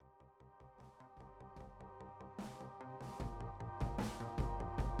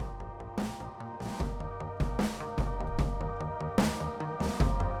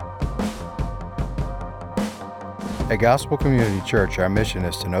At Gospel Community Church, our mission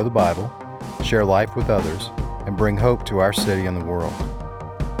is to know the Bible, share life with others, and bring hope to our city and the world.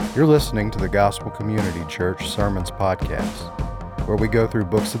 You're listening to the Gospel Community Church Sermons Podcast, where we go through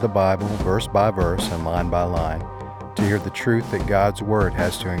books of the Bible, verse by verse and line by line, to hear the truth that God's Word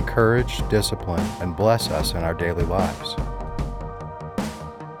has to encourage, discipline, and bless us in our daily lives.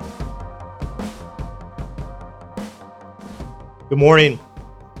 Good morning.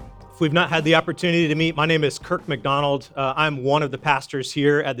 If we've not had the opportunity to meet, my name is Kirk McDonald. I'm one of the pastors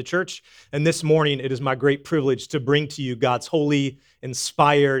here at the church, and this morning it is my great privilege to bring to you God's holy,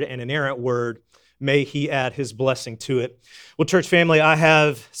 inspired, and inerrant word. May He add His blessing to it. Well, church family, I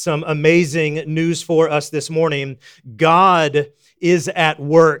have some amazing news for us this morning. God is at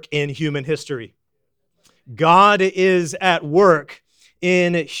work in human history. God is at work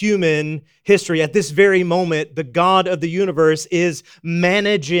in human history. At this very moment, the God of the universe is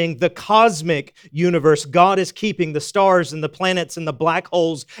managing the cosmic universe. God is keeping the stars and the planets and the black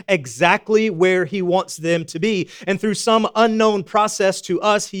holes exactly where He wants them to be. And through some unknown process to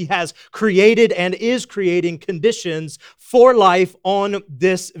us, He has created and is creating conditions for life on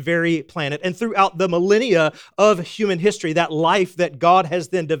this very planet. And throughout the millennia of human history, that life that God has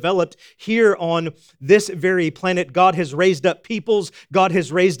then developed here on this very planet, God has raised up peoples, God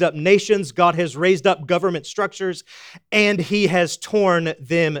has raised up nations, God has raised up government structures, and He has torn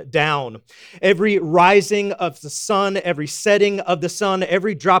them down. Every rising of the sun, every setting of the sun,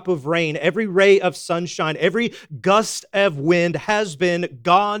 every drop of rain, every ray of sunshine, every gust of wind has been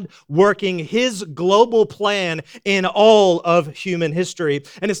God working His global plan in all of human history.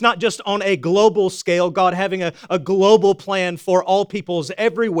 And it's not just on a global scale, God having a global plan for all peoples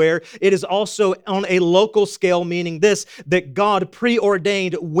everywhere. It is also on a local scale, meaning this, that God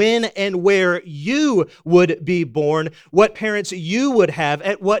preordained when and where you would be born, what parents you would have,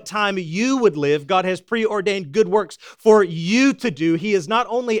 at what time you would live. God has preordained good works for you to do. He is not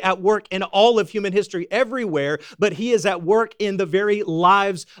only at work in all of human history everywhere, but He is at work in the very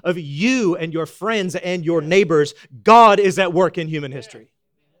lives of you and your friends and your neighbors. God is at work in human history.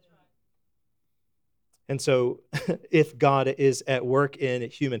 And so, if God is at work in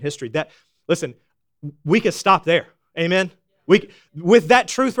human history, listen, we could stop there. Amen? With that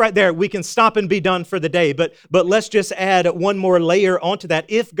truth right there, we can stop and be done for the day. But let's just add one more layer onto that.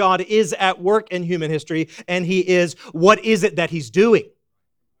 If God is at work in human history, and He is, what is it that He's doing?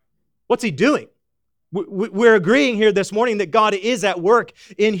 What's He doing? We're agreeing here this morning that God is at work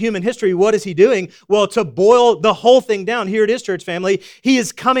in human history. What is He doing? Well, to boil the whole thing down, here it is, church family, He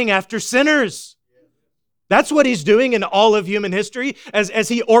is coming after sinners. That's what He's doing in all of human history as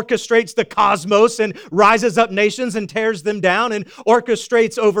He orchestrates the cosmos and rises up nations and tears them down and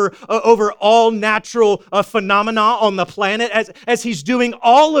orchestrates over all natural phenomena on the planet. As He's doing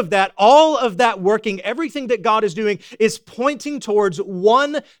all of that working, everything that God is doing is pointing towards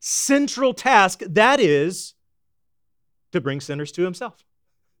one central task, that is to bring sinners to Himself.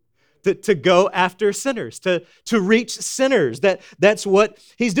 To go after sinners, to reach sinners. That's what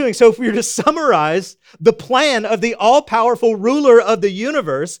He's doing. So if we were to summarize the plan of the all-powerful ruler of the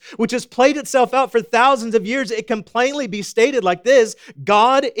universe, which has played itself out for thousands of years, it can plainly be stated like this: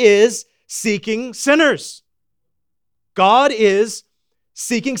 God is seeking sinners. God is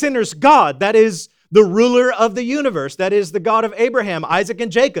seeking sinners. God, that is the ruler of the universe. That is the God of Abraham, Isaac,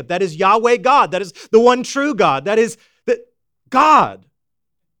 and Jacob. That is Yahweh God. That is the one true God. That is God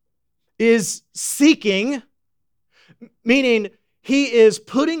is seeking, meaning He is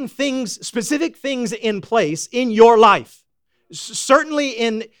putting specific things in place in your life. Certainly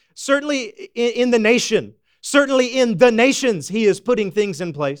in the nation, certainly in the nations, He is putting things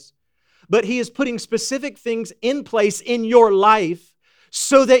in place. But He is putting specific things in place in your life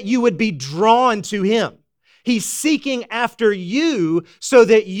so that you would be drawn to Him. He's seeking after you so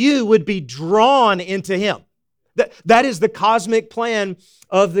that you would be drawn into Him. That is the cosmic plan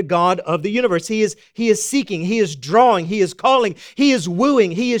of the God of the universe. He is seeking, He is drawing, He is calling, He is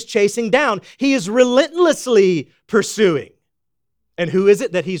wooing, He is chasing down, He is relentlessly pursuing. And who is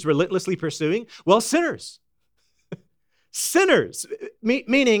it that He's relentlessly pursuing? Well, sinners. Sinners,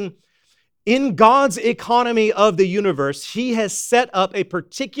 meaning in God's economy of the universe, He has set up a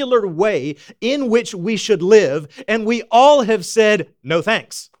particular way in which we should live, and we all have said, no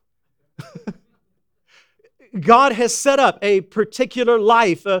thanks. God has set up a particular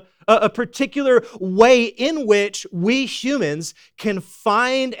life, a particular way in which we humans can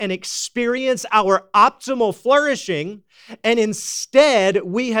find and experience our optimal flourishing, and instead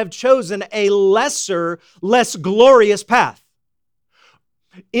we have chosen a lesser, less glorious path.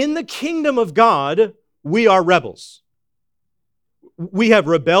 In the kingdom of God, we are rebels. We have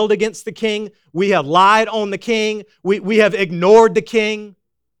rebelled against the king. We have lied on the king. We have ignored the king.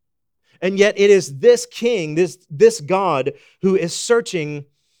 And yet it is this king, this God, who is searching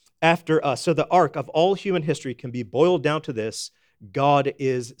after us. So the arc of all human history can be boiled down to this: God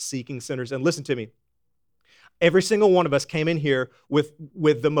is seeking sinners. And listen to me. Every single one of us came in here with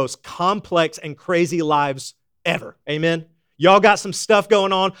the most complex and crazy lives ever. Amen? Y'all got some stuff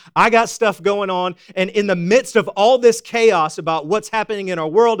going on. I got stuff going on. And in the midst of all this chaos about what's happening in our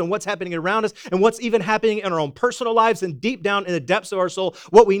world and what's happening around us and what's even happening in our own personal lives and deep down in the depths of our soul,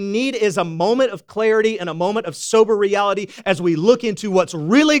 what we need is a moment of clarity and a moment of sober reality as we look into what's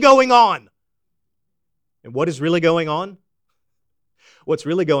really going on. And what is really going on? What's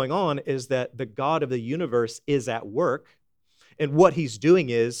really going on is that the God of the universe is at work, and what he's doing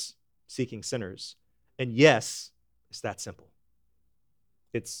is seeking sinners. And yes, it's that simple.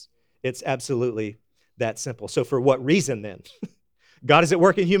 It's absolutely that simple. So for what reason then? God is at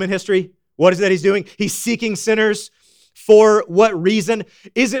work in human history. What is that he's doing? He's seeking sinners. For what reason?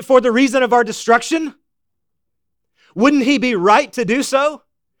 Is it for the reason of our destruction? Wouldn't he be right to do so?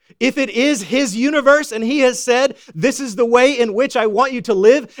 If it is his universe and he has said, this is the way in which I want you to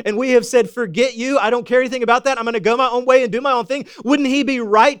live, and we have said, forget you, I don't care anything about that, I'm going to go my own way and do my own thing, wouldn't he be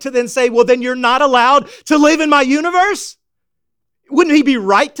right to then say, well, then you're not allowed to live in my universe? Wouldn't he be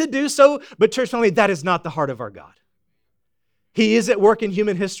right to do so? But church family, that is not the heart of our God. He is at work in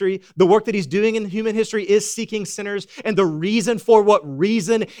human history. The work that he's doing in human history is seeking sinners, and the reason for what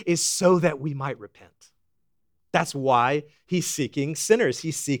reason is so that we might repent. That's why he's seeking sinners.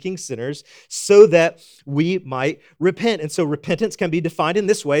 He's seeking sinners so that we might repent. And so repentance can be defined in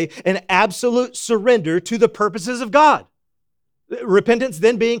this way: an absolute surrender to the purposes of God. Repentance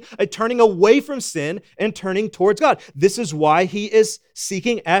then being a turning away from sin and turning towards God. This is why he is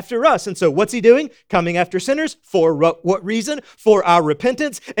seeking after us. And so what's he doing? Coming after sinners. For what reason? For our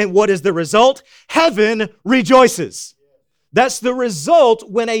repentance. And what is the result? Heaven rejoices. That's the result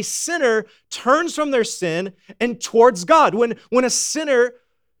when a sinner turns from their sin and towards God. When a sinner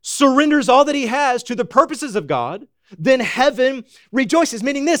surrenders all that he has to the purposes of God, then heaven rejoices.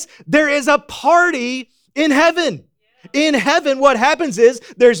 Meaning this: there is a party in heaven. In heaven, what happens is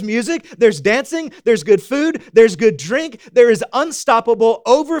there's music, there's dancing, there's good food, there's good drink, there is unstoppable,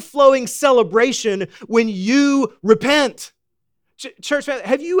 overflowing celebration when you repent. Church,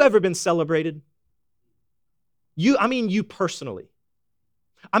 have you ever been celebrated? You personally.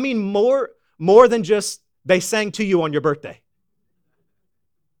 I mean, more than just they sang to you on your birthday.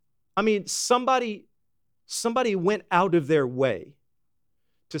 I mean, somebody went out of their way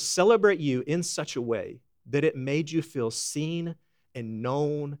to celebrate you in such a way that it made you feel seen and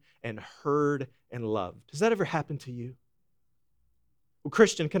known and heard and loved. Does that ever happen to you? Well,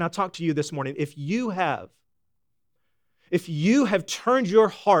 Christian, can I talk to you this morning? If you have turned your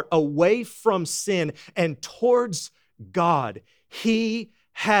heart away from sin and towards God, he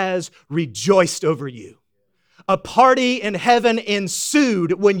has rejoiced over you. A party in heaven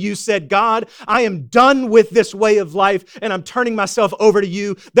ensued when you said, God, I am done with this way of life and I'm turning myself over to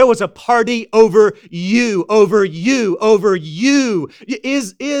you. There was a party over you, over you, over you.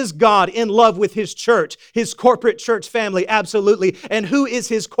 Is God in love with his church, his corporate church family? Absolutely. And who is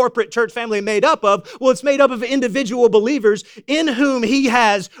his corporate church family made up of? Well, it's made up of individual believers in whom he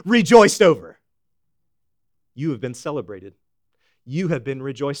has rejoiced over. You have been celebrated. You have been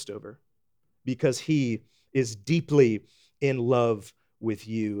rejoiced over because he is deeply in love with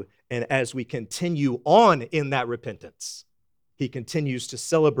you. And as we continue on in that repentance, he continues to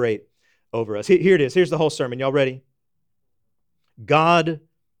celebrate over us. Here it is. Here's the whole sermon. Y'all ready? God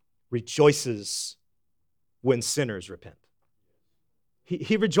rejoices when sinners repent.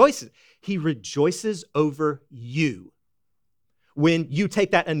 He rejoices. He rejoices over you. When you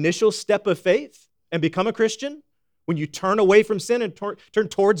take that initial step of faith and become a Christian, when you turn away from sin and turn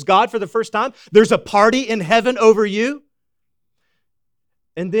towards God for the first time, there's a party in heaven over you.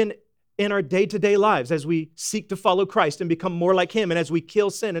 And then in our day-to-day lives, as we seek to follow Christ and become more like him, and as we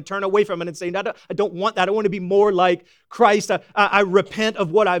kill sin and turn away from it and say, no, I don't want that. I want to be more like Christ. I repent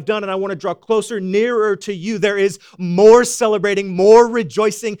of what I've done and I want to draw closer, nearer to you. There is more celebrating, more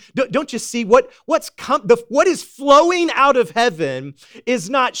rejoicing. Don't you see what is flowing out of heaven is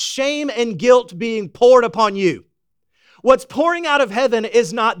not shame and guilt being poured upon you. What's pouring out of heaven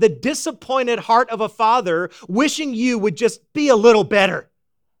is not the disappointed heart of a father wishing you would just be a little better.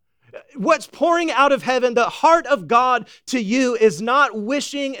 What's pouring out of heaven, the heart of God to you, is not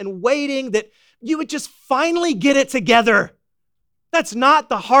wishing and waiting that you would just finally get it together. That's not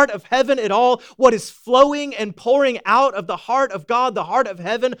the heart of heaven at all. What is flowing and pouring out of the heart of God, the heart of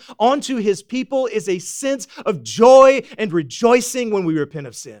heaven, onto His people is a sense of joy and rejoicing when we repent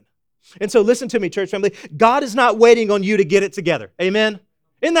of sin. And so listen to me, church family. God is not waiting on you to get it together. Amen?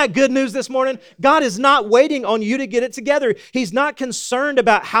 Isn't that good news this morning? God is not waiting on you to get it together. He's not concerned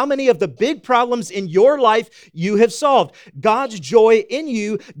about how many of the big problems in your life you have solved. God's joy in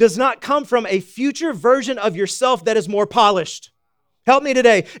you does not come from a future version of yourself that is more polished. Help me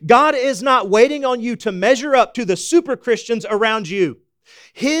today. God is not waiting on you to measure up to the super Christians around you.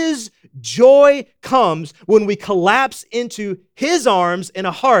 His joy comes when we collapse into His arms in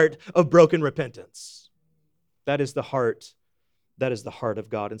a heart of broken repentance. That is the heart. That is the heart of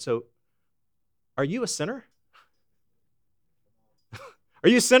God. And so, are you a sinner? Are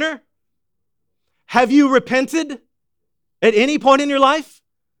you a sinner? Have you repented at any point in your life?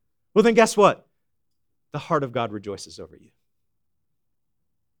 Well, then guess what? The heart of God rejoices over you.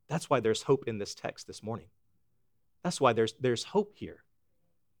 That's why there's hope in this text this morning. That's why there's hope here.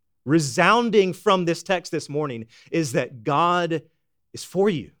 Resounding from this text this morning is that God is for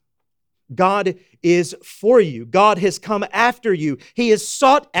you. God is for you. God has come after you. He has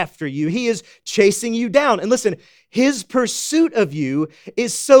sought after you. He is chasing you down. And listen, His pursuit of you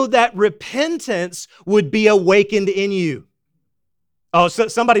is so that repentance would be awakened in you. Oh, so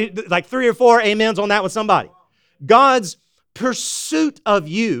somebody, like 3 or 4 amens on that with somebody. God's pursuit of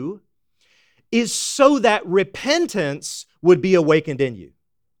you is so that repentance would be awakened in you.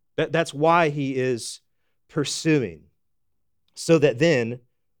 That's why He is pursuing, so that then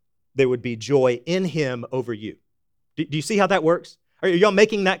there would be joy in Him over you. Do you see how that works? Are y'all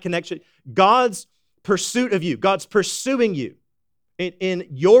making that connection? God's pursuit of you, God's pursuing you in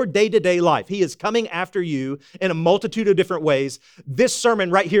your day-to-day life. He is coming after you in a multitude of different ways. This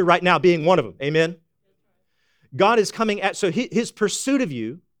sermon right here, right now, being one of them. Amen? God is coming at, so His pursuit of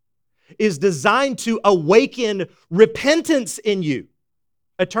you is designed to awaken repentance in you,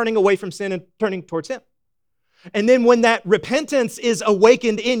 a turning away from sin and turning towards Him. And then when that repentance is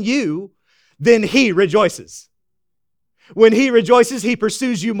awakened in you, then He rejoices. When He rejoices, He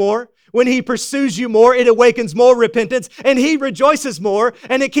pursues you more. When He pursues you more, it awakens more repentance, and He rejoices more,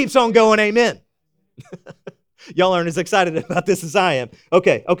 and it keeps on going. Amen. Y'all aren't as excited about this as I am.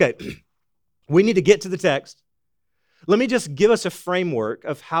 Okay. We need to get to the text. Let me just give us a framework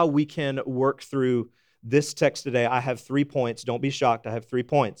of how we can work through this text today. I have 3 points. Don't be shocked. I have 3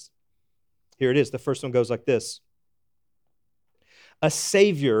 points. Here it is. The first one goes like this. A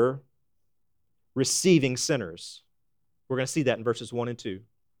Savior receiving sinners. We're going to see that in verses 1 and 2.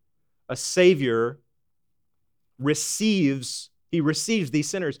 A Savior receives these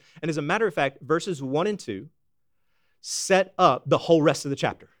sinners. And as a matter of fact, verses 1 and 2 set up the whole rest of the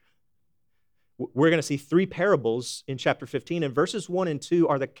chapter. We're going to see 3 parables in chapter 15, and verses 1 and 2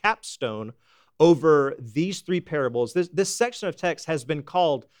 are the capstone over these 3 parables. This section of text has been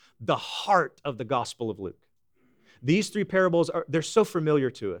called the heart of the Gospel of Luke. These 3 parables they're so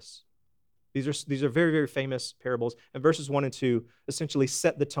familiar to us. These are very, very famous parables, and verses 1 and 2 essentially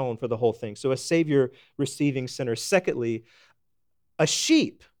set the tone for the whole thing. So a Savior receiving sinners. Secondly, a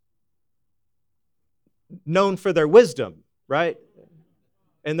sheep known for their wisdom, right?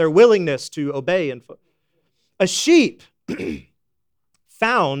 And their willingness to obey. A sheep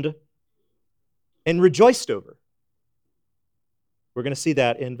found and rejoiced over. We're going to see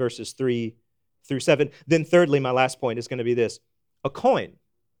that in verses 3 through 7. Then thirdly, my last point is going to be this. A coin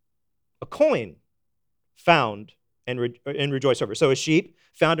found and rejoiced over. So a sheep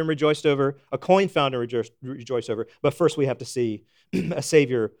found and rejoiced over, a coin found and rejoiced over. But first we have to see a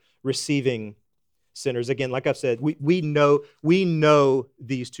Savior receiving sinners. Again, like I've said, we know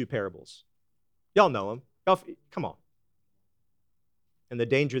these 2 parables. Y'all know them. Come on. And the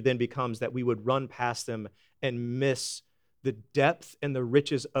danger then becomes that we would run past them and miss the depth and the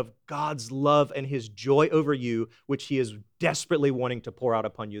riches of God's love and His joy over you, which He is desperately wanting to pour out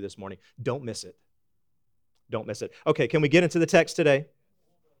upon you this morning. Don't miss it. Don't miss it. Okay, can we get into the text today?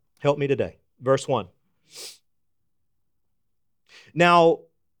 Help me today. Verse 1. Now,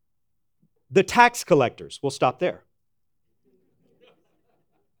 the tax collectors, we'll stop there.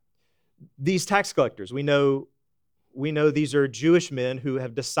 These tax collectors, we know these are Jewish men who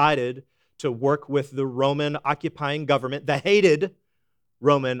have decided to work with the Roman occupying government, the hated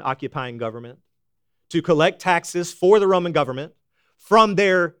Roman occupying government, to collect taxes for the Roman government from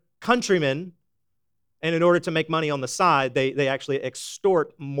their countrymen. And in order to make money on the side, they actually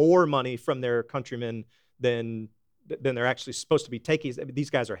extort more money from their countrymen than they're actually supposed to be taking. I mean, these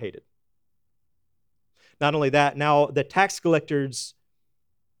guys are hated. Not only that, now the tax collectors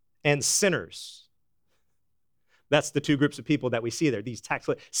and sinners, That's the two groups of people that we see there. These tax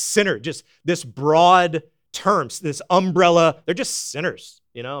sinner, just this broad terms, this umbrella. They're just sinners.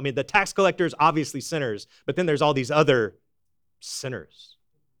 I mean, the tax collectors, obviously sinners, but then there's all these other sinners,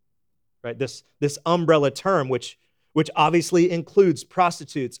 right? This umbrella term, which obviously includes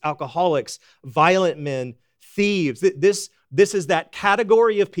prostitutes, alcoholics, violent men, thieves. This is that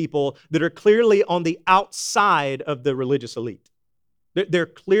category of people that are clearly on the outside of the religious elite. They're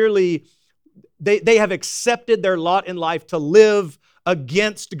clearly, they have accepted their lot in life to live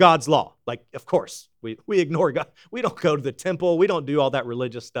against God's law. Like, of course, we ignore God. We don't go to the temple. We don't do all that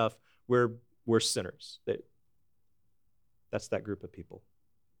religious stuff. We're sinners. That's that group of people.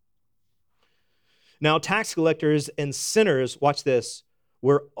 Now, tax collectors and sinners, watch this,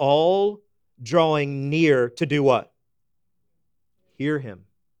 we're all drawing near to do what? Hear him.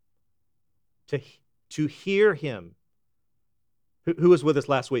 To hear him. Who was with us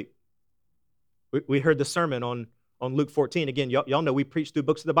last week? We heard the sermon on Luke 14. Again, y'all know we preach through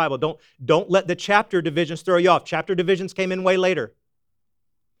books of the Bible. Don't let the chapter divisions throw you off. Chapter divisions came in way later.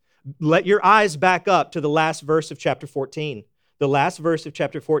 Let your eyes back up to the last verse of chapter 14. The last verse of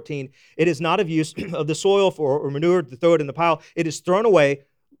chapter 14. It is not of use of the soil or manure to throw it in the pile. It is thrown away.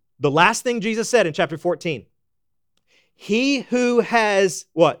 The last thing Jesus said in chapter 14. He who has,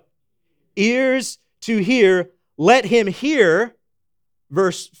 what? Ears to hear, let him hear.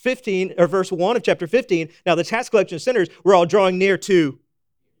 Verse 15, or verse 1 of chapter 15. Now the tax collectors and sinners were all drawing near to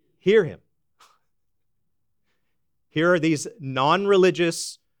hear him. Here are these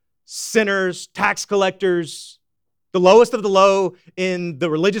non-religious sinners, tax collectors, the lowest of the low in the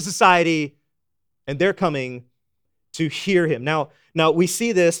religious society, and they're coming to hear him. Now we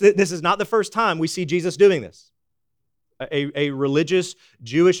see this. This is not the first time we see Jesus doing this. A religious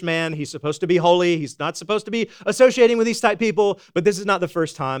Jewish man, he's supposed to be holy. He's not supposed to be associating with these type people, but this is not the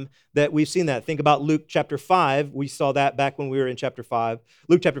first time that we've seen that. Think about Luke chapter 5. We saw that back when we were in chapter 5.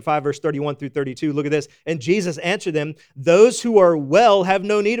 Luke chapter 5, verse 31 through 32. Look at this. And Jesus answered them, those who are well have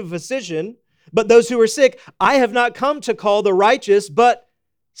no need of a physician, but those who are sick, I have not come to call the righteous, but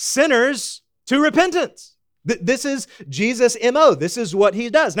sinners to repentance. This is Jesus' MO. This is what he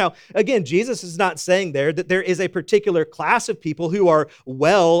does. Now, again, Jesus is not saying there that there is a particular class of people who are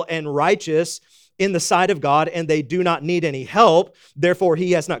well and righteous in the sight of God and they do not need any help. Therefore,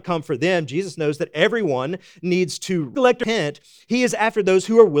 he has not come for them. Jesus knows that everyone needs to repent. He is after those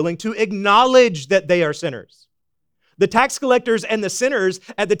who are willing to acknowledge that they are sinners. The tax collectors and the sinners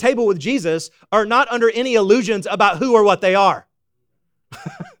at the table with Jesus are not under any illusions about who or what they are.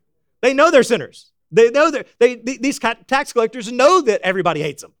 They know they're sinners. They know that these tax collectors know that everybody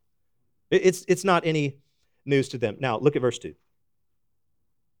hates them. It's not any news to them. Now, look at verse 2.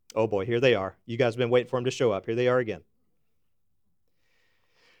 Oh boy, here they are. You guys have been waiting for them to show up. Here they are again.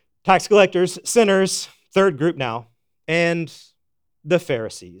 Tax collectors, sinners, third group now, and the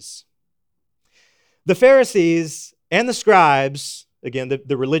Pharisees. The Pharisees and the scribes, again,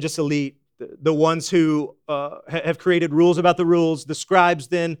 the religious elite, the ones who have created rules about the rules, the scribes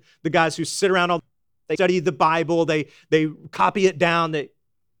then, the guys who sit around all they study the Bible, they copy it down.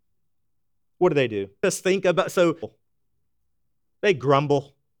 What do? Just think about, so they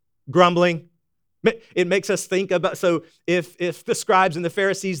grumbling. It makes us think about, so if the scribes and the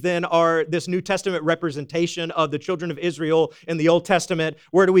Pharisees then are this New Testament representation of the children of Israel in the Old Testament,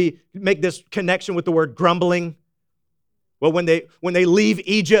 where do we make this connection with the word grumbling? Well, when they leave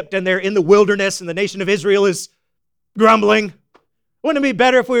Egypt and they're in the wilderness and the nation of Israel is grumbling, wouldn't it be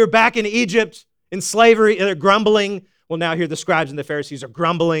better if we were back in Egypt in slavery and they're grumbling? Well, now here the scribes and the Pharisees are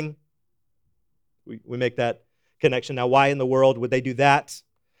grumbling. We make that connection. Now, why in the world would they do that?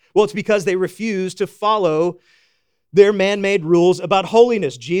 Well, it's because they refuse to follow their man-made rules about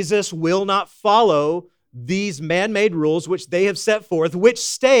holiness. Jesus will not follow these man-made rules which they have set forth, which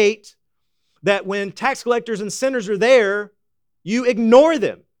state that when tax collectors and sinners are there, you ignore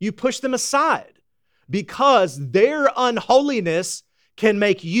them. You push them aside because their unholiness can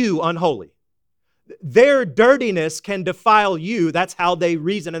make you unholy. Their dirtiness can defile you. That's how they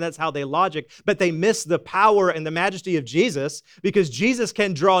reason and that's how they logic. But they miss the power and the majesty of Jesus because Jesus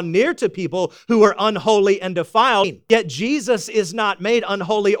can draw near to people who are unholy and defiled. Yet Jesus is not made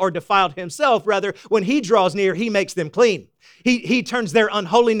unholy or defiled himself. Rather, when he draws near, he makes them clean. He turns their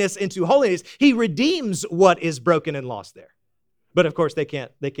unholiness into holiness. He redeems what is broken and lost there. But of course, they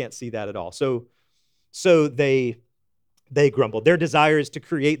can't see that at all. So they grumble. Their desire is to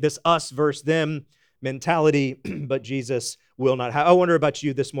create this us versus them mentality, but Jesus will not. I wonder about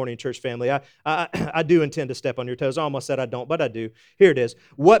you this morning, church family. I do intend to step on your toes. I almost said I don't, but I do. Here it is.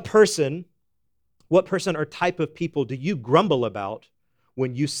 What person or type of people do you grumble about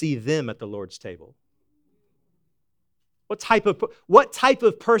when you see them at the Lord's table? What type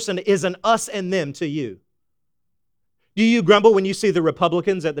of person is an us and them to you? Do you grumble when you see the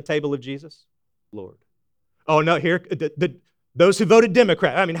Republicans at the table of Jesus? Lord. Oh, no, here, those who voted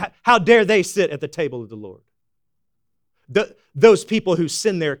Democrat. I mean, how dare they sit at the table of the Lord? Those people who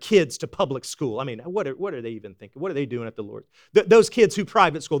send their kids to public school. I mean, what are they even thinking? What are they doing at the Lord? Those kids who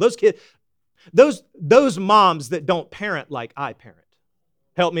private school. Those moms that don't parent like I parent.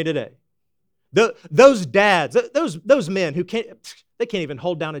 Help me today. Those dads, those men who can't even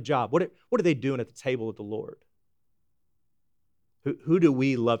hold down a job. What are they doing at the table of the Lord? Who do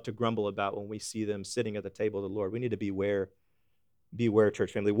we love to grumble about when we see them sitting at the table of the Lord? We need to beware,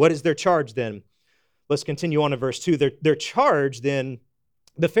 church family. What is their charge then? Let's continue on to verse 2. Their charge then,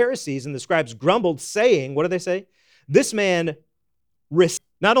 the Pharisees and the scribes grumbled, saying, what do they say? This man,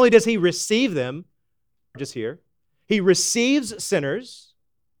 not only does he receive them, just here, he receives sinners.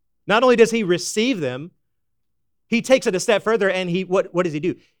 Not only does he receive them, he takes it a step further, and what does he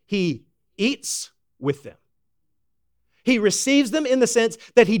do? He eats with them. He receives them in the sense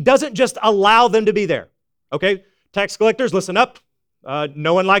that he doesn't just allow them to be there. Okay, tax collectors, listen up.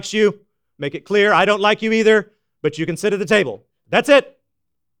 No one likes you. Make it clear, I don't like you either, but you can sit at the table. That's it.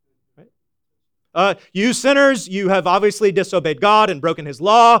 Right? You sinners, you have obviously disobeyed God and broken his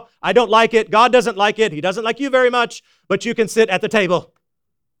law. I don't like it. God doesn't like it. He doesn't like you very much, but you can sit at the table.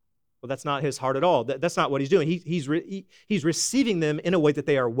 Well, that's not his heart at all. That's not what he's doing. He's receiving them in a way that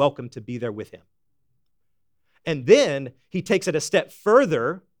they are welcome to be there with him. And then he takes it a step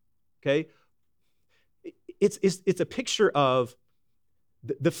further, okay? It's a picture of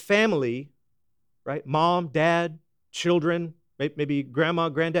the family, right? Mom, dad, children, maybe grandma,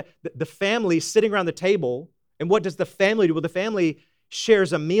 granddad, the family sitting around the table. And what does the family do? Well, the family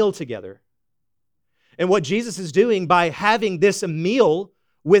shares a meal together. And what Jesus is doing by having this meal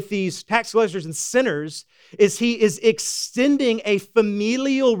with these tax collectors and sinners is he is extending a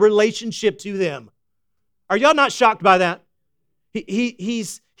familial relationship to them. Are y'all not shocked by that?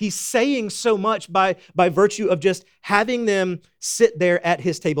 He's saying so much by virtue of just having them sit there at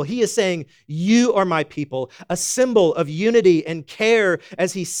his table. He is saying, you are my people, a symbol of unity and care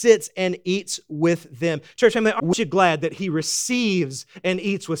as he sits and eats with them. Church family, aren't you glad that he receives and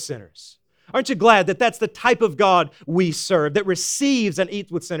eats with sinners? Aren't you glad that that's the type of God we serve, that receives and eats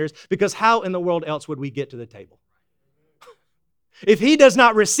with sinners? Because how in the world else would we get to the table? If he does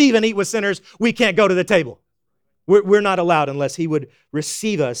not receive and eat with sinners, we can't go to the table. We're not allowed unless he would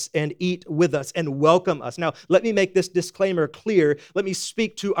receive us and eat with us and welcome us. Now, let me make this disclaimer clear. Let me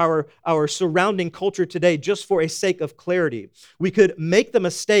speak to our surrounding culture today just for a sake of clarity. We could make the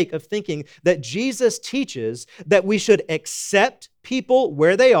mistake of thinking that Jesus teaches that we should accept people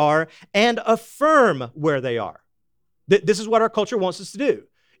where they are and affirm where they are. This is what our culture wants us to do.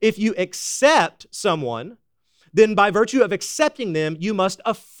 If you accept someone, then by virtue of accepting them, you must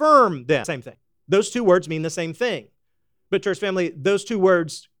affirm them. Same thing. Those two words mean the same thing. But church family, those two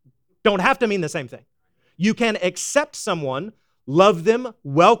words don't have to mean the same thing. You can accept someone, love them,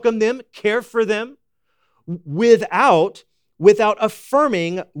 welcome them, care for them without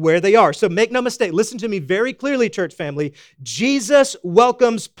affirming where they are. So make no mistake, listen to me very clearly, church family. Jesus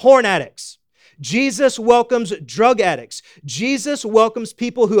welcomes porn addicts. Jesus welcomes drug addicts. Jesus welcomes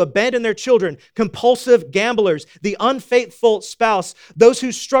people who abandon their children, compulsive gamblers, the unfaithful spouse, those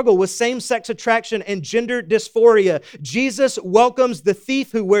who struggle with same-sex attraction and gender dysphoria. Jesus welcomes the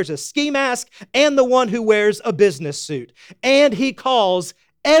thief who wears a ski mask and the one who wears a business suit. And he calls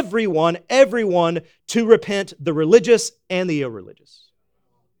everyone to repent, the religious and the irreligious.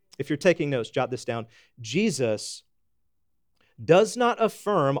 If you're taking notes, jot this down. Jesus does not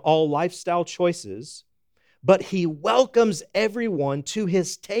affirm all lifestyle choices, but he welcomes everyone to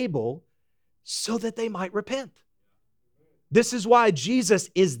his table so that they might repent. This is why Jesus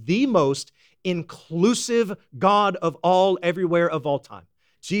is the most inclusive God of all, everywhere, of all time.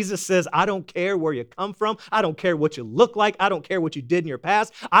 Jesus says, I don't care where you come from. I don't care what you look like. I don't care what you did in your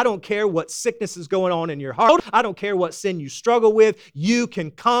past. I don't care what sickness is going on in your heart. I don't care what sin you struggle with. You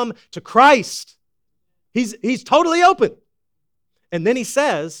can come to Christ. He's totally open. And then he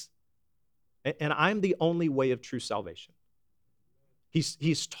says, and I'm the only way of true salvation.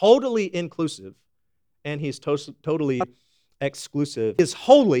 He's totally inclusive, and he's totally exclusive. He is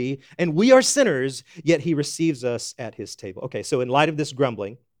holy, and we are sinners, yet he receives us at his table. Okay, so in light of this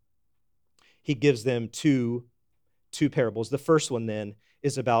grumbling, he gives them two parables. The first one then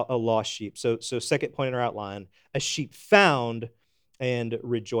is about a lost sheep. So second point in our outline, a sheep found and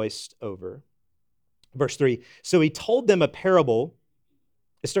rejoiced over. Verse 3, so he told them a parable.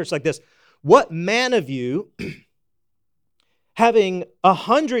 It starts like this. What man of you, having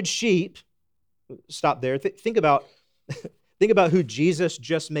 100 sheep, stop there, think about Think about who Jesus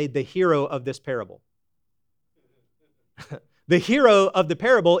just made the hero of this parable. The hero of the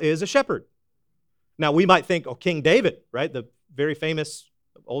parable is a shepherd. Now, we might think, oh, King David, right? The very famous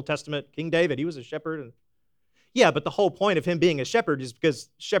Old Testament King David, he was a shepherd. Yeah, but the whole point of him being a shepherd is because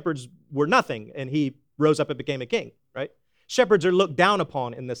shepherds were nothing, and he rose up and became a king, right? Shepherds are looked down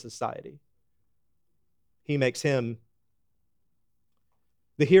upon in this society. He makes him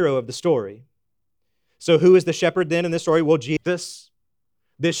the hero of the story. So who is the shepherd then in this story? Well, Jesus.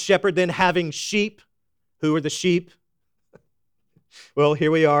 This shepherd then having sheep. Who are the sheep? Well,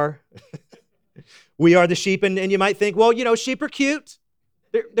 here we are. We are the sheep, and you might think, well, sheep are cute.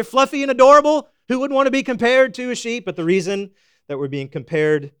 They're fluffy and adorable. Who would want to be compared to a sheep? But the reason that we're being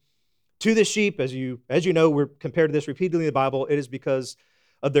compared to the sheep, as you know, we're compared to this repeatedly in the Bible, it is because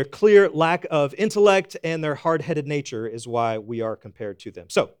of their clear lack of intellect and their hard-headed nature is why we are compared to them.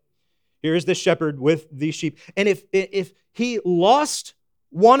 So, here is the shepherd with these sheep. And if he lost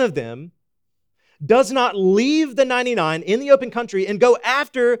one of them, does not leave the 99 in the open country and go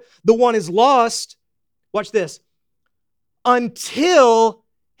after the one is lost, watch this, until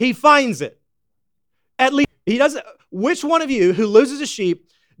he finds it. At least he doesn't. Which one of you who loses a sheep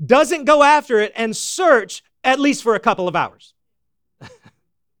doesn't go after it and search at least for a couple of hours?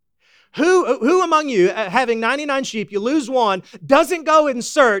 Who among you, having 99 sheep, you lose one, doesn't go and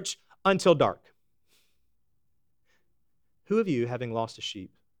search until dark? Who of you, having lost a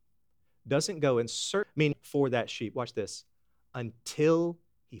sheep, doesn't go and search, meaning for that sheep, watch this, until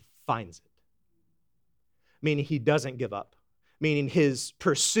he finds it? Meaning he doesn't give up. Meaning his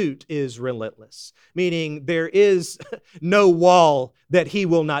pursuit is relentless. Meaning there is no wall that he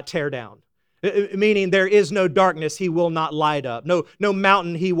will not tear down. Meaning there is no darkness he will not light up. No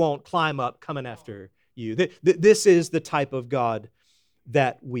mountain he won't climb up coming after you. This is the type of God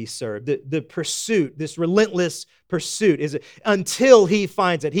that we serve. The pursuit, this relentless pursuit, is until he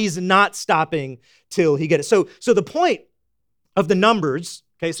finds it. He's not stopping till he gets it. So the point of the numbers,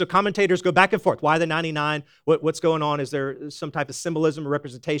 okay, so commentators go back and forth. Why the 99? What's going on? Is there some type of symbolism or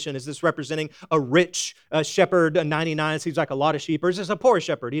representation? Is this representing a rich shepherd, a 99? It seems like a lot of sheep. Or is this a poor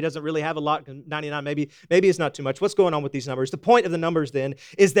shepherd? He doesn't really have a lot. 99, maybe it's not too much. What's going on with these numbers? The point of the numbers then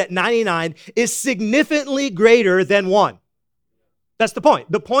is that 99 is significantly greater than 1. That's the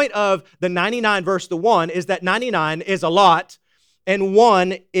point. The point of the 99 versus the 1 is that 99 is a lot and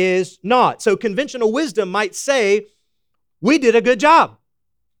 1 is not. So conventional wisdom might say, we did a good job.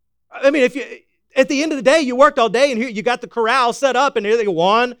 I mean, if you, at the end of the day, you worked all day and here you got the corral set up and here they go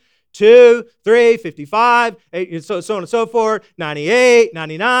 1, 2, 3, 55, 8, so on and so forth, 98,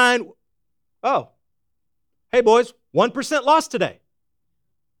 99. Oh, hey boys, 1% lost today.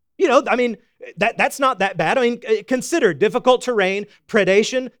 I mean, that's not that bad. I mean, consider difficult terrain,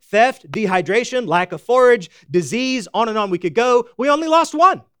 predation, theft, dehydration, lack of forage, disease, on and on we could go. We only lost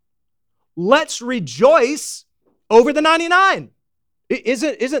 1. Let's rejoice over the 99.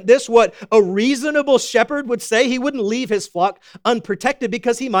 Isn't this what a reasonable shepherd would say? He wouldn't leave his flock unprotected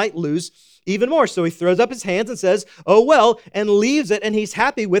because he might lose even more. So he throws up his hands and says, oh well, and leaves it, and he's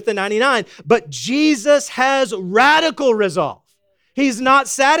happy with the 99. But Jesus has radical resolve. He's not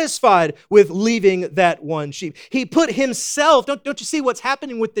satisfied with leaving that one sheep. He put himself, don't you see what's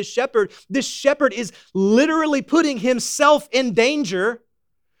happening with this shepherd? This shepherd is literally putting himself in danger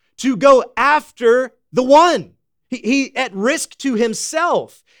to go after the one. He at risk to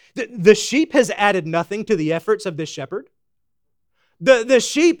himself. The sheep has added nothing to the efforts of this shepherd. The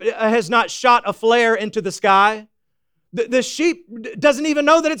sheep has not shot a flare into the sky. The sheep doesn't even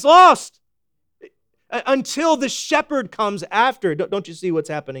know that it's lost until the shepherd comes after. Don't you see what's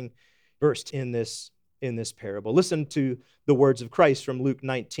happening first in this parable? Listen to the words of Christ from Luke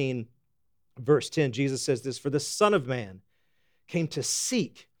 19, verse 10. Jesus says this, "For the Son of Man came to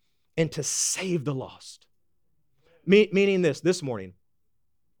seek and to save the lost." Meaning this morning,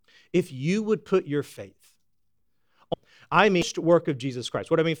 if you would put your faith, I mean finished work of Jesus Christ.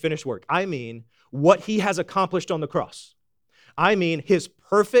 What do I mean finished work? I mean what he has accomplished on the cross. I mean his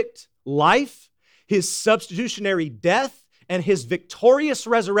perfect life, his substitutionary death, and his victorious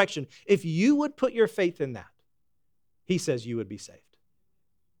resurrection. If you would put your faith in that, he says you would be saved.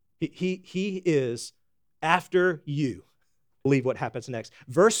 He is after you. Believe what happens next.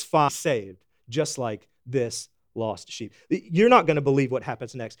 Verse 5, saved, just like this lost sheep. You're not going to believe what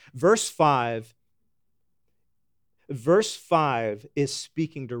happens next. Verse 5 is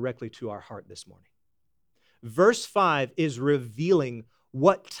speaking directly to our heart this morning. Verse 5 is revealing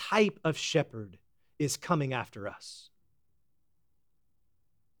what type of shepherd is coming after us.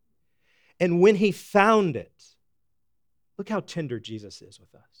 And when he found it, look how tender Jesus is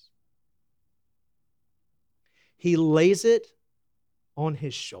with us. He lays it on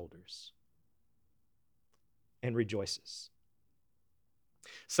his shoulders and rejoices.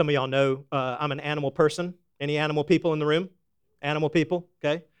 Some of y'all know I'm an animal person. Any animal people in the room? Animal people,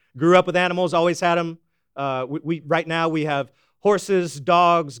 okay? Grew up with animals, always had them. Right now we have horses,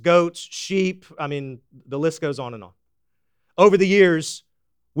 dogs, goats, sheep. I mean, the list goes on and on. Over the years,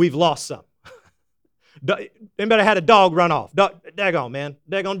 we've lost some. Anybody had a dog run off? Daggone, man.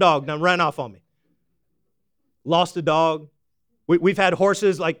 Daggone dog done ran off on me. Lost a dog. We've had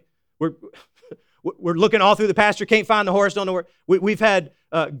horses, like we're looking all through the pasture, can't find the horse, don't know where. We've had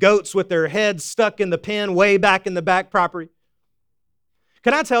goats with their heads stuck in the pen way back in the back property.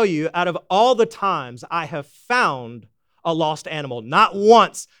 Can I tell you, out of all the times I have found a lost animal, not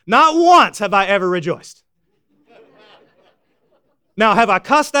once have I ever rejoiced. Now, have I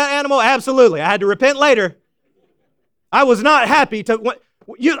cussed that animal? Absolutely. I had to repent later. I was not happy to,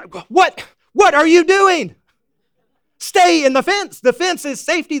 what are you doing? Stay in the fence. The fence is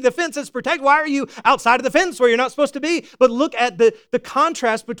safety. The fence is protect. Why are you outside of the fence where you're not supposed to be? But look at the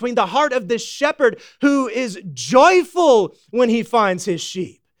contrast between the heart of this shepherd who is joyful when he finds his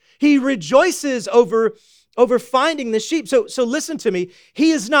sheep. He rejoices over finding the sheep. So listen to me.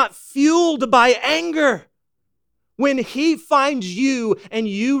 He is not fueled by anger. When he finds you and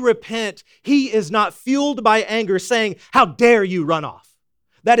you repent, he is not fueled by anger saying, how dare you run off?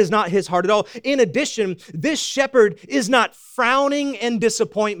 That is not his heart at all. In addition, this shepherd is not frowning in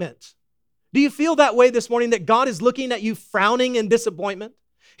disappointment. Do you feel that way this morning, that God is looking at you frowning in disappointment?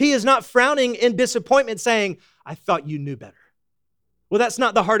 He is not frowning in disappointment saying, I thought you knew better. Well, that's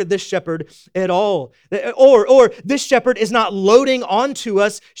not the heart of this shepherd at all. Or this shepherd is not loading onto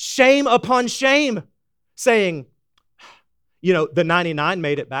us shame upon shame, saying, the 99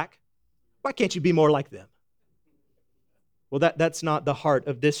 made it back. Why can't you be more like them? Well, that's not the heart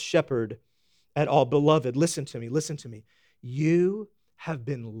of this shepherd at all. Beloved, listen to me. You have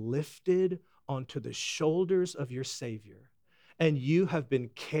been lifted onto the shoulders of your Savior, and you have been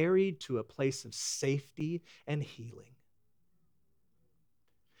carried to a place of safety and healing.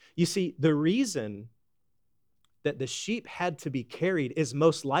 You see, the reason that the sheep had to be carried is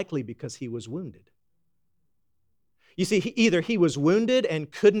most likely because he was wounded. You see, either he was wounded and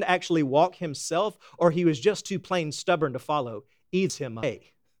couldn't actually walk himself, or he was just too plain stubborn to follow. Either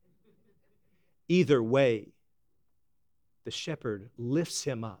way, the shepherd lifts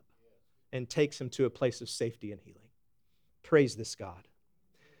him up and takes him to a place of safety and healing. Praise this God.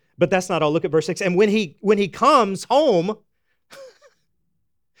 But that's not all. Look at verse 6. And when he comes home,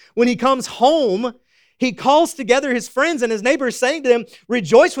 he calls together his friends and his neighbors, saying to them,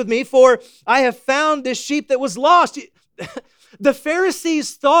 rejoice with me, for I have found this sheep that was lost. The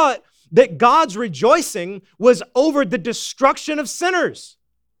Pharisees thought that God's rejoicing was over the destruction of sinners.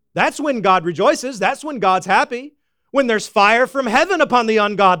 That's when God rejoices. That's when God's happy. When there's fire from heaven upon the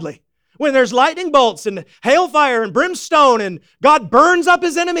ungodly. When there's lightning bolts and hailfire and brimstone and God burns up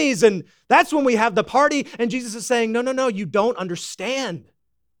his enemies. And that's when we have the party. And Jesus is saying, no, you don't understand.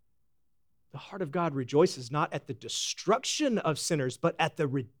 The heart of God rejoices not at the destruction of sinners, but at the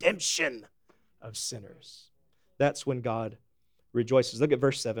redemption of sinners. That's when God rejoices. Look at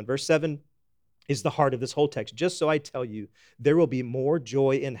verse 7. Verse 7 is the heart of this whole text. Just so I tell you, there will be more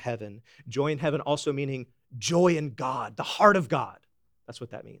joy in heaven. Joy in heaven also meaning joy in God, the heart of God. That's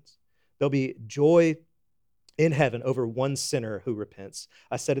what that means. There'll be joy in heaven over one sinner who repents.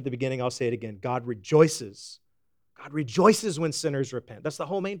 I said at the beginning, I'll say it again. God rejoices. God rejoices when sinners repent. That's the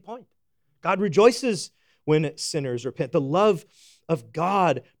whole main point. God rejoices when sinners repent. The love of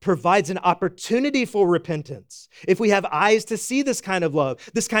God provides an opportunity for repentance. If we have eyes to see this kind of love,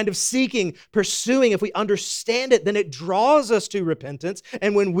 this kind of seeking, pursuing, if we understand it, then it draws us to repentance.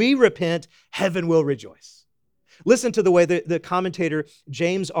 And when we repent, heaven will rejoice. Listen to the way the commentator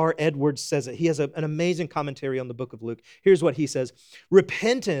James R. Edwards says it. He has an amazing commentary on the book of Luke. Here's what he says.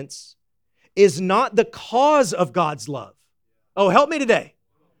 Repentance is not the cause of God's love. Oh, help me today.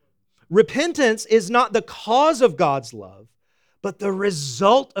 Repentance is not the cause of God's love, but the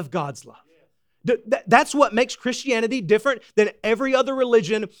result of God's love. That's what makes Christianity different than every other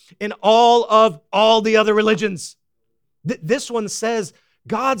religion in all the other religions. This one says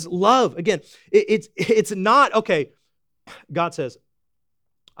God's love. Again, it's not, okay, God says,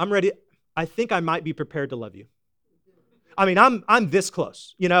 I'm ready. I think I might be prepared to love you. I mean, I'm this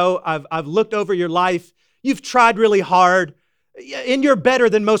close. I've looked over your life. You've tried really hard. And you're better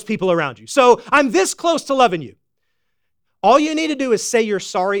than most people around you. So I'm this close to loving you. All you need to do is say you're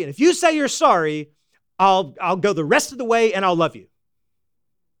sorry. And if you say you're sorry, I'll go the rest of the way and I'll love you.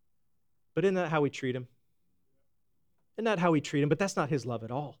 But isn't that how we treat him? Isn't that how we treat him? But that's not his love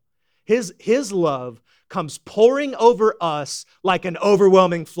at all. His love comes pouring over us like an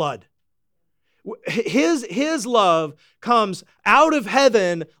overwhelming flood. His love comes out of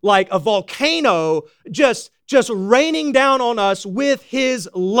heaven like a volcano, just raining down on us with His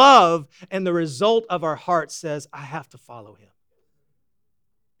love. And the result of our heart says, I have to follow Him.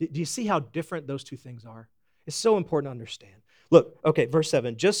 Do you see how different those two things are? It's so important to understand. Look, okay, verse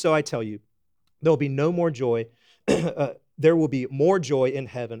 7, just so I tell you, there will be no more joy. There will be more joy in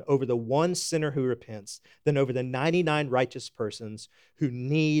heaven over the one sinner who repents than over the 99 righteous persons who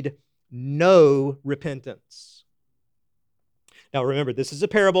need no repentance. Now remember, this is a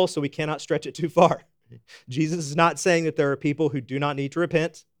parable, so we cannot stretch it too far. Jesus is not saying that there are people who do not need to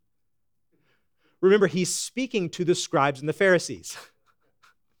repent. Remember, He's speaking to the scribes and the Pharisees.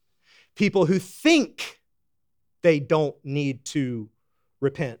 People who think they don't need to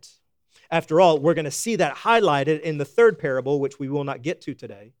repent. After all, we're going to see that highlighted in the third parable, which we will not get to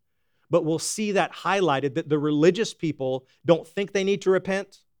today. But we'll see that highlighted, that the religious people don't think they need to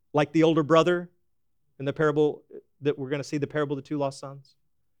repent, like the older brother in the parable that we're going to see, the parable of the two lost sons.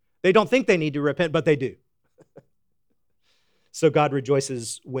 They don't think they need to repent, but they do. So God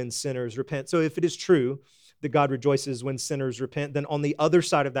rejoices when sinners repent. So if it is true that God rejoices when sinners repent, then on the other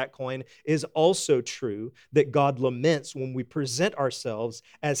side of that coin is also true that God laments when we present ourselves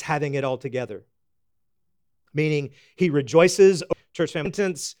as having it all together. Meaning He rejoices over church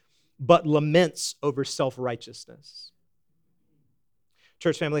repentance, but laments over self-righteousness.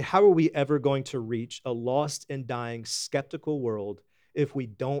 Church family, how are we ever going to reach a lost and dying skeptical world if we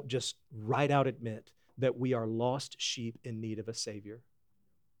don't just right out admit that we are lost sheep in need of a Savior?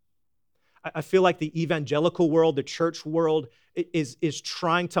 I feel like the evangelical world, the church world, is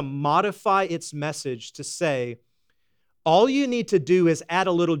trying to modify its message to say, all you need to do is add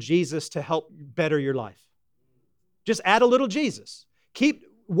a little Jesus to help better your life. Just add a little Jesus. Keep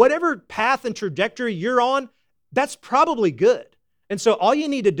whatever path and trajectory you're on, that's probably good. And so all you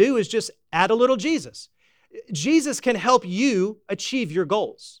need to do is just add a little Jesus. Jesus can help you achieve your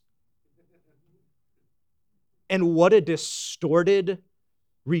goals. And what a distorted,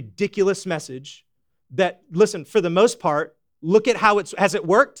 ridiculous message that, listen, for the most part, look at how has it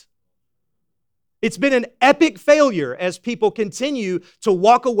worked? It's been an epic failure as people continue to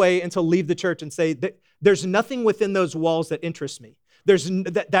walk away and to leave the church and say, there's nothing within those walls that interests me. There's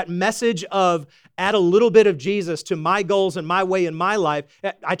that message of add a little bit of Jesus to my goals and my way in my life.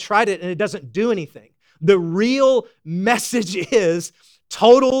 I tried it and it doesn't do anything. The real message is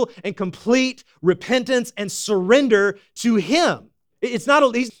total and complete repentance and surrender to Him. It's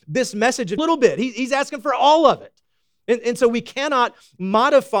not this message a little bit. He's asking for all of it. And so we cannot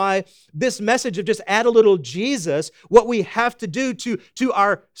modify this message of just add a little Jesus. What we have to do to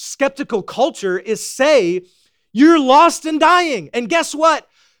our skeptical culture is say, you're lost and dying. And guess what?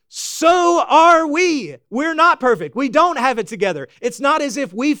 So are we. We're not perfect. We don't have it together. It's not as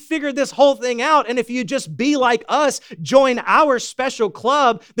if we figured this whole thing out, and if you just be like us, join our special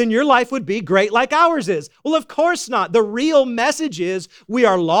club, then your life would be great like ours is. Well, of course not. The real message is we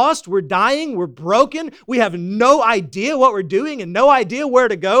are lost, we're dying, we're broken, we have no idea what we're doing and no idea where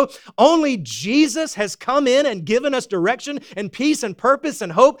to go. Only Jesus has come in and given us direction and peace and purpose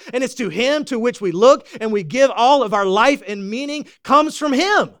and hope, and it's to Him to which we look, and we give all of our life and meaning comes from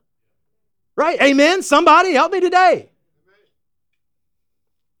Him. Right? Amen? Somebody help me today.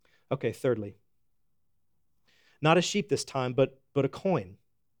 Okay, thirdly. Not a sheep this time, but a coin.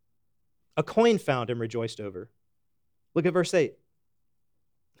 A coin found and rejoiced over. Look at verse 8.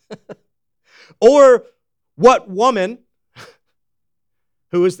 Or what woman,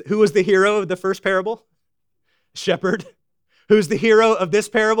 who was the hero of the first parable? Shepherd. Who's the hero of this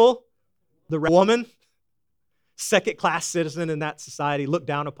parable? The woman. Second-class citizen in that society, looked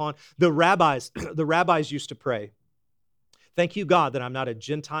down upon. The rabbis used to pray, thank you, God, that I'm not a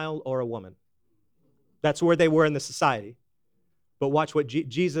Gentile or a woman. That's where they were in the society. But watch what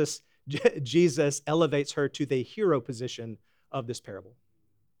Jesus elevates her to the hero position of this parable.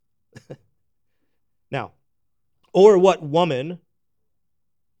 Now, or what woman,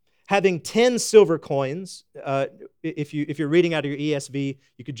 having 10 silver coins, if you're reading out of your ESV,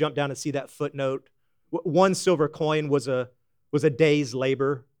 you could jump down and see that footnote. One silver coin was a day's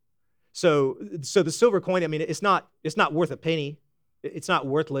labor. So the silver coin, I mean, it's not worth a penny. It's not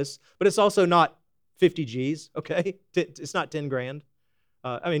worthless, but it's also not 50 G's, okay? It's not 10 grand.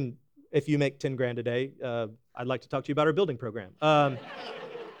 I mean, if you make 10 grand a day, I'd like to talk to you about our building program.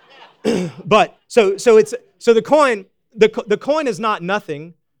 But so the coin is not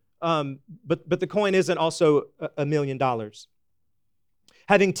nothing, but the coin isn't also $1 million.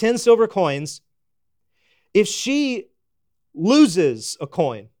 Having 10 silver coins, if she loses a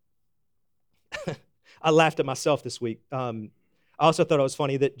coin, I laughed at myself this week. I also thought it was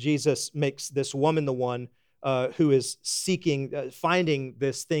funny that Jesus makes this woman the one who is seeking, finding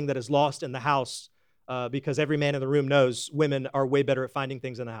this thing that is lost in the house, because every man in the room knows women are way better at finding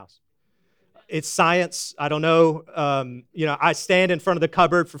things in the house. It's science. I don't know. I stand in front of the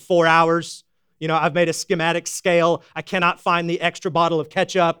cupboard for 4 hours. I've made a schematic scale. I cannot find the extra bottle of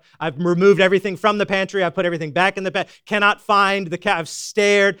ketchup. I've removed everything from the pantry. I put everything back in the pantry. Cannot find the I've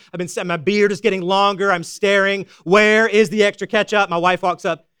stared. My beard is getting longer. I'm staring. Where is the extra ketchup? My wife walks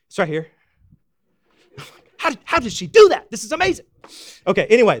up. It's right here. How did she do that? This is amazing. Okay,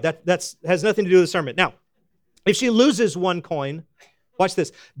 anyway, that has nothing to do with the sermon. Now, if she loses one coin, watch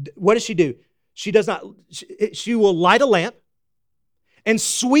this. What does she do? She will light a lamp and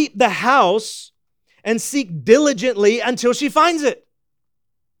sweep the house and seek diligently until she finds it.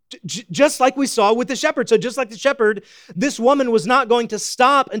 Just like we saw with the shepherd. So just like the shepherd, this woman was not going to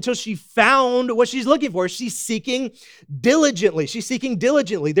stop until she found what she's looking for. She's seeking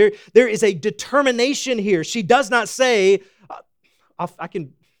diligently. There is a determination here. She does not say,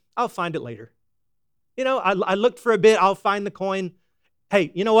 I'll find it later. I looked for a bit. I'll find the coin.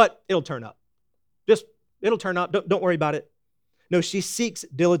 Hey, you know what? It'll turn up. It'll turn up. Don't worry about it. No, she seeks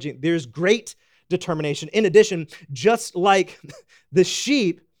diligently. There's great determination. In addition, just like the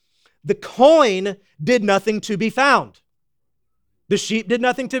sheep, the coin did nothing to be found. The sheep did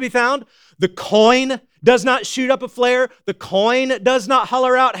nothing to be found. The coin does not shoot up a flare. The coin does not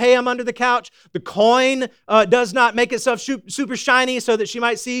holler out, hey, I'm under the couch. The coin does not make itself super shiny so that she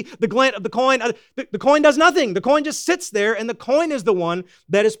might see the glint of the coin. The coin does nothing. The coin just sits there, and the coin is the one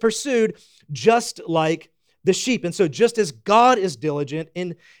that is pursued just like the sheep. And so just as God is diligent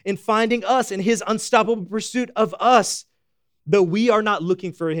in finding us, in his unstoppable pursuit of us, though we are not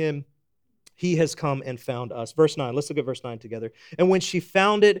looking for him, he has come and found us. Verse 9, let's look at verse 9 together. And when she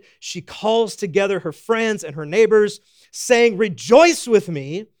found it, she calls together her friends and her neighbors, saying, rejoice with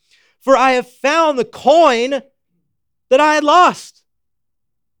me, for I have found the coin that I had lost.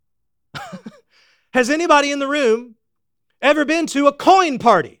 Has anybody in the room ever been to a coin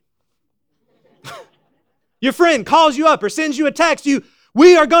party? Your friend calls you up or sends you a text,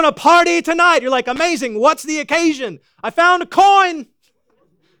 we are going to party tonight. You're like, amazing, what's the occasion? I found a coin.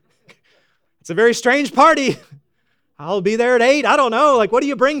 It's a very strange party. I'll be there at 8. I don't know. What do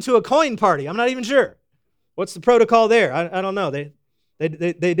you bring to a coin party? I'm not even sure. What's the protocol there? I don't know. They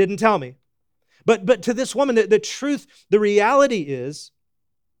didn't tell me. But to this woman, the truth, the reality is,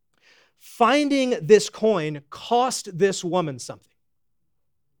 finding this coin cost this woman something.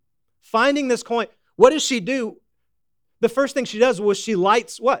 Finding this coin, what does she do? The first thing she does was she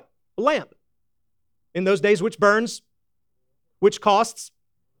lights what? A lamp. In those days, which burns, which costs.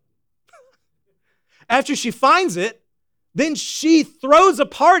 After she finds it, then she throws a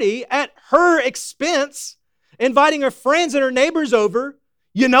party at her expense, inviting her friends and her neighbors over.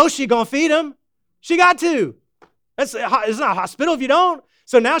 She gonna feed them. She got to. It's not a hospital if you don't.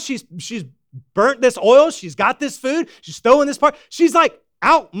 So now she's burnt this oil. She's got this food. She's throwing this party. She's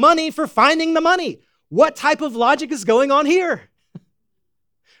out money for finding the money. What type of logic is going on here?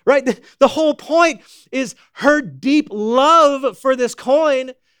 Right? The whole point is her deep love for this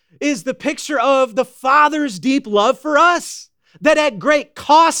coin is the picture of the Father's deep love for us, that at great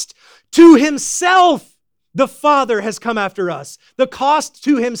cost to himself, the Father has come after us. The cost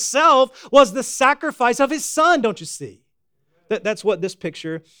to himself was the sacrifice of his Son, don't you see? That's what this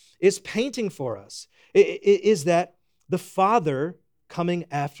picture is painting for us, is that the Father coming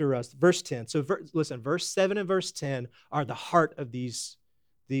after us. Verse 10. So listen, verse 7 and verse 10 are the heart of these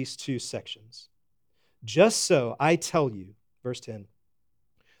two sections. Just so I tell you, verse 10,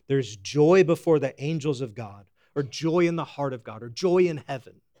 there's joy before the angels of God, or joy in the heart of God, or joy in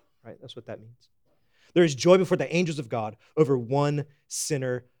heaven, right? That's what that means. There is joy before the angels of God over one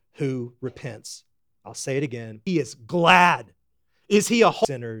sinner who repents. I'll say it again. He is glad. Is he a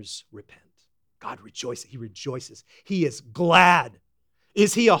sinners repent? God rejoices. He rejoices. He is glad.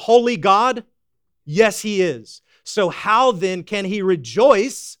 Is he a holy God? Yes, he is. So how then can he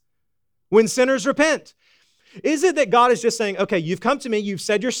rejoice when sinners repent? Is it that God is just saying, okay, you've come to me, you've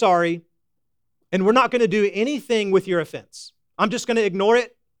said you're sorry, and we're not going to do anything with your offense. I'm just going to ignore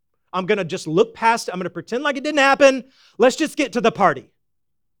it. I'm going to just look past it. I'm going to pretend like it didn't happen. Let's just get to the party.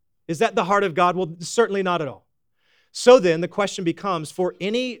 Is that the heart of God? Well, certainly not at all. So then the question becomes, for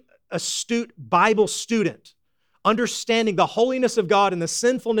any astute Bible student understanding the holiness of God and the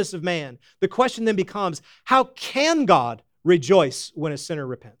sinfulness of man, the question then becomes, how can God rejoice when a sinner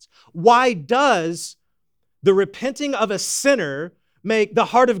repents? Why does the repenting of a sinner make the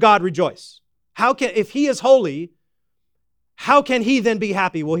heart of God rejoice? If he is holy, How can he then be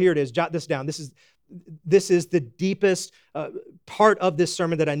happy? Well, here it is. Jot this down. This is the deepest part of this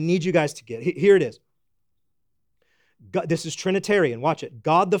sermon that I need you guys to get. Here it is. God, this is Trinitarian. Watch it.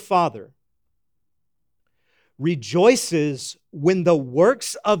 God the Father rejoices when the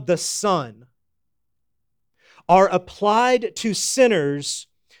works of the Son are applied to sinners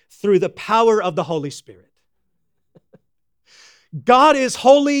through the power of the Holy Spirit. God is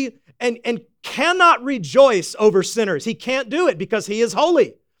holy and cannot rejoice over sinners. He can't do it because he is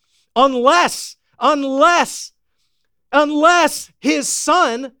holy. Unless his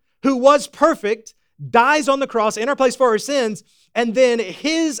Son, who was perfect, dies on the cross in our place for our sins, and then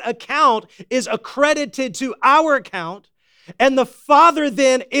his account is accredited to our account, and the Father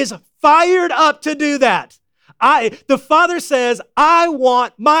then is fired up to do that. The Father says, I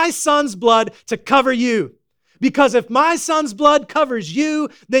want my Son's blood to cover you. Because if my Son's blood covers you,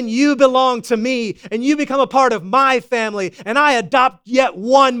 then you belong to me, and you become a part of my family, and I adopt yet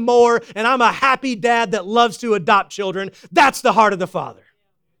one more, and I'm a happy dad that loves to adopt children. That's the heart of the Father.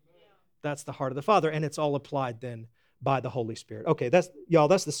 That's the heart of the Father, and it's all applied then by the Holy Spirit. Okay, that's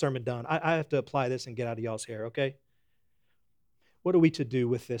the sermon done. I have to apply this and get out of y'all's hair, okay? What are we to do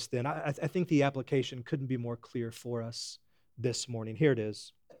with this then? I think the application couldn't be more clear for us this morning. Here it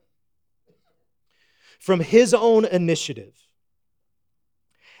is. From his own initiative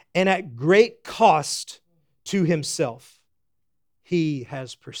and at great cost to himself, he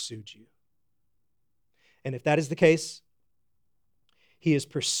has pursued you. And if that is the case, he is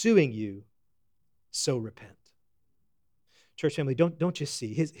pursuing you, so repent. Church family, don't you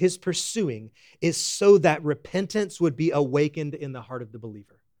see? His pursuing is so that repentance would be awakened in the heart of the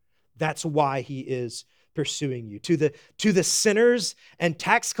believer. That's why he is pursuing you. To the sinners and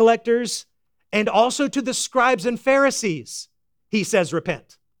tax collectors, and also to the scribes and Pharisees, he says,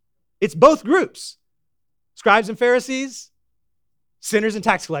 repent. It's both groups. Scribes and Pharisees, sinners and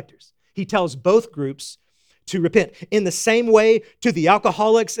tax collectors. He tells both groups to repent. In the same way, to the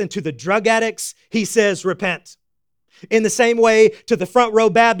alcoholics and to the drug addicts, he says, repent. In the same way, to the front row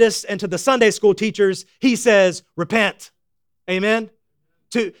Baptists and to the Sunday school teachers, he says, repent. Amen?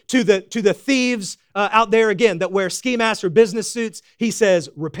 To the thieves out there, again, that wear ski masks or business suits, he says,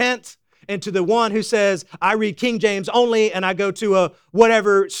 repent. And to the one who says, I read King James only and I go to a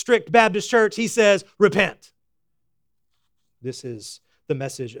whatever strict Baptist church, he says, repent. This is the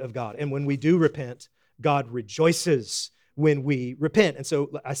message of God. And when we do repent, God rejoices when we repent. And so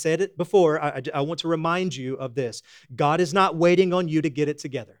I said it before, I want to remind you of this. God is not waiting on you to get it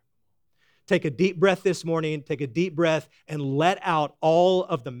together. Take a deep breath this morning, take a deep breath and let out all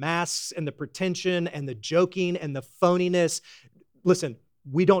of the masks and the pretension and the joking and the phoniness. Listen,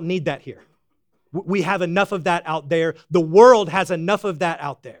 we don't need that here. We have enough of that out there. The world has enough of that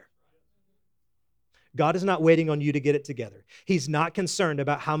out there. God is not waiting on you to get it together. He's not concerned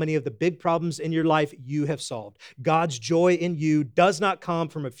about how many of the big problems in your life you have solved. God's joy in you does not come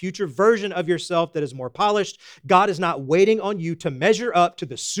from a future version of yourself that is more polished. God is not waiting on you to measure up to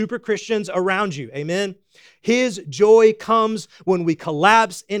the super Christians around you. Amen? His joy comes when we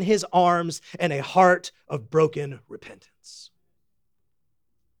collapse in his arms and a heart of broken repentance.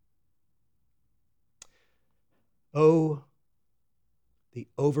 Oh, the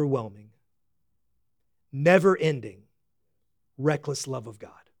overwhelming, never-ending, reckless love of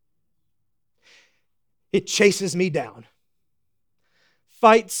God. It chases me down,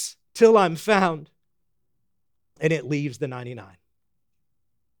 fights till I'm found, and it leaves the 99.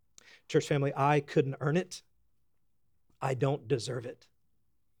 Church family, I couldn't earn it. I don't deserve it.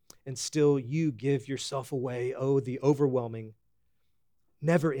 And still you give yourself away. Oh, the overwhelming,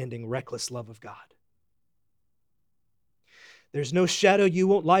 never-ending, reckless love of God. There's no shadow you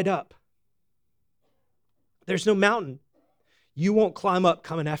won't light up. There's no mountain you won't climb up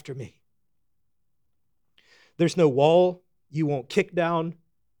coming after me. There's no wall you won't kick down.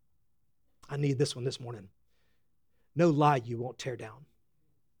 I need this one this morning. No lie you won't tear down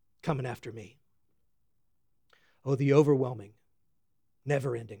coming after me. Oh, the overwhelming,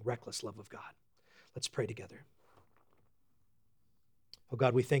 never-ending, reckless love of God. Let's pray together. Oh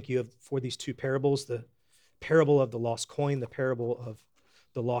God, we thank you for these two parables, the parable of the lost coin, the parable of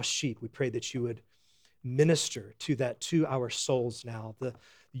the lost sheep. We pray that you would minister to that to our souls now,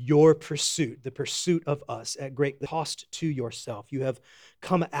 your pursuit, the pursuit of us at great cost to yourself. You have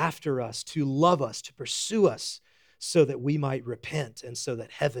come after us to love us, to pursue us so that we might repent and so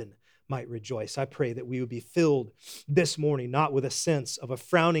that heaven might rejoice. I pray that we would be filled this morning, not with a sense of a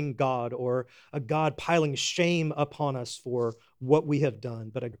frowning God or a God piling shame upon us for what we have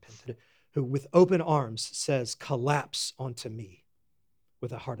done, but a repentant who with open arms says, collapse onto me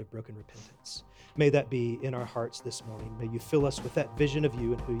with a heart of broken repentance. May that be in our hearts this morning. May you fill us with that vision of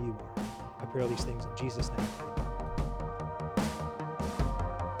you and who you are. I pray all these things in Jesus' name.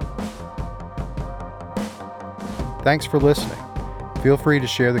 Thanks for listening. Feel free to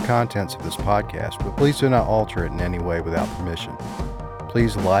share the contents of this podcast, but please do not alter it in any way without permission.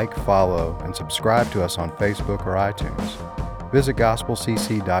 Please like, follow, and subscribe to us on Facebook or iTunes. Visit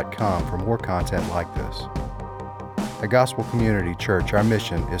gospelcc.com for more content like this. At Gospel Community Church, our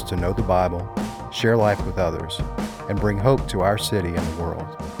mission is to know the Bible, share life with others, and bring hope to our city and the world.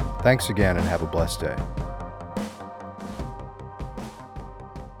 Thanks again and have a blessed day.